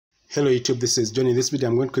Hello YouTube, this is Johnny. In this video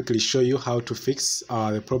I'm going to quickly show you how to fix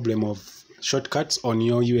the problem of shortcuts on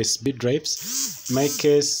your USB drives. In my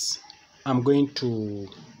case, I'm going to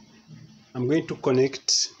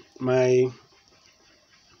connect my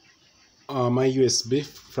my USB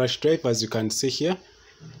flash drive, as you can see here.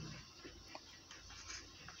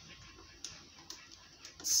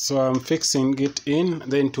 So I'm fixing it in,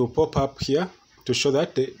 then to pop up here to show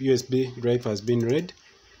that the USB drive has been read.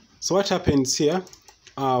 So what happens here?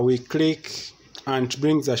 We click and it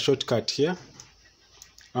brings a shortcut here,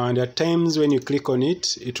 and at times when you click on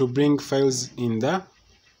it, it will bring files on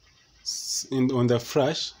the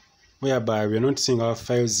flash, whereby we're not seeing our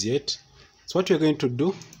files yet. So what we're going to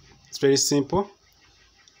do, it's very simple.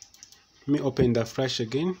 Let me open the flash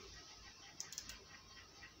again.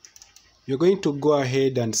 You're going to go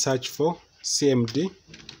ahead and search for CMD.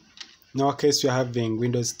 In our case, we're having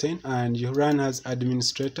Windows 10, and you run as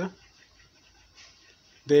administrator.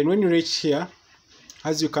 Then when you reach here,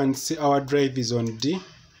 as you can see, our drive is on D.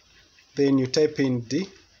 Then you type in D.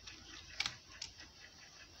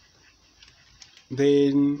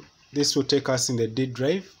 Then this will take us in the D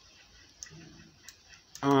drive.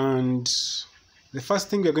 And the first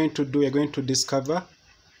thing we're going to do, we're going to discover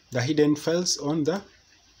the hidden files on the.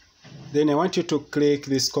 Then I want you to click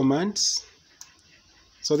these commands.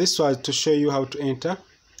 So this was to show you how to enter.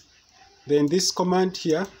 Then this command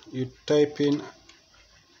here, you type in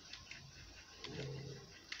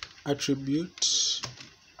attrib,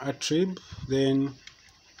 then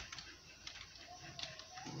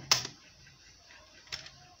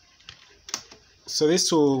so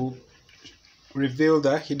this will reveal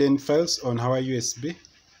the hidden files on our USB.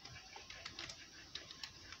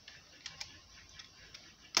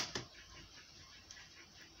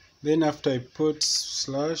 Then after I put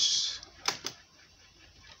slash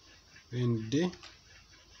then D,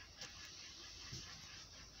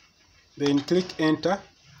 then click enter.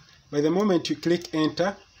 By the moment you click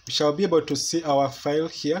enter, we shall be able to see our file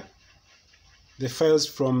here. The files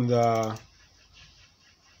from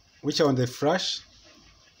which are on the flash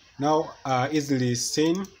now are easily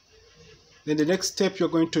seen. Then the next step you're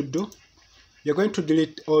going to do, you're going to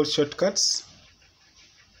delete all shortcuts.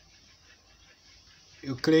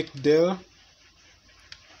 You click del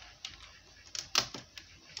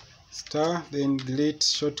star, then delete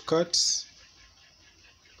shortcuts.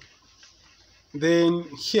 Then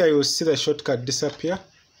here you will see the shortcut disappear.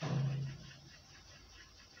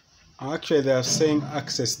 Actually, they are saying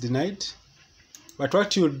access denied. But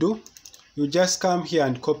what you do, you just come here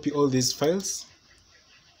and copy all these files.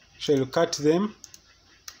 So you cut them.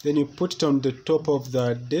 Then you put it on the top of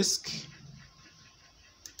the disk.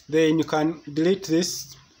 Then you can delete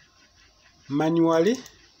this manually.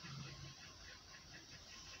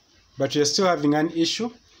 But you're still having an issue.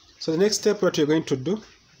 So the next step, what you're going to do,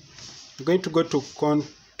 we're going to go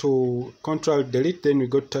to Control Delete, then we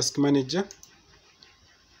go to Task Manager.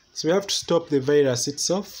 So we have to stop the virus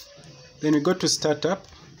itself. Then we go to Startup.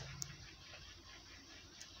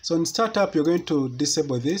 So in Startup, you're going to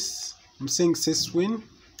disable this. I'm saying syswin.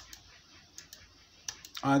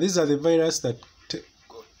 These are the viruses that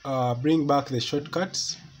bring back the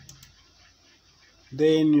shortcuts.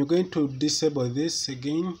 Then you're going to disable this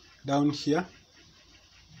again down here.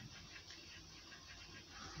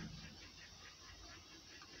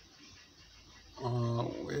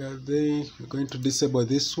 Where are they? We're going to disable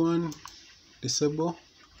this one. Disable.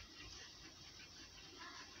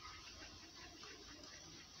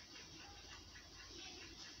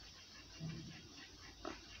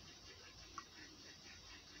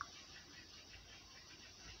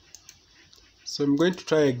 So I'm going to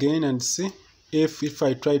try again and see if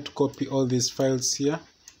I try to copy all these files here,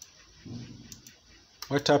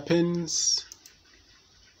 what happens.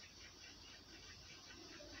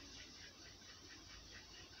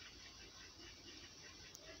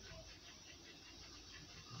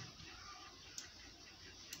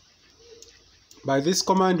 By this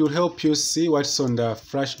command will help you see what's on the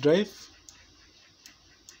flash drive.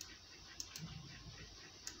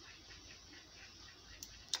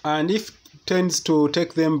 And if it tends to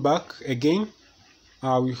take them back again,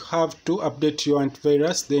 we have to update your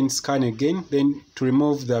antivirus, then scan again, then to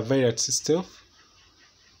remove the virus itself.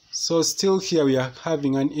 So still here we are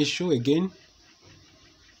having an issue again.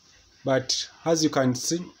 But as you can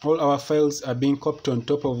see, all our files are being copied on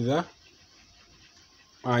top of the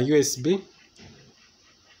USB.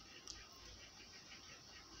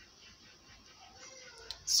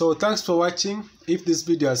 So thanks for watching. If this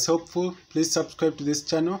video is helpful, please subscribe to this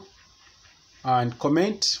channel and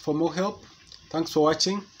comment for more help. Thanks for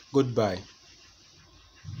watching. Goodbye.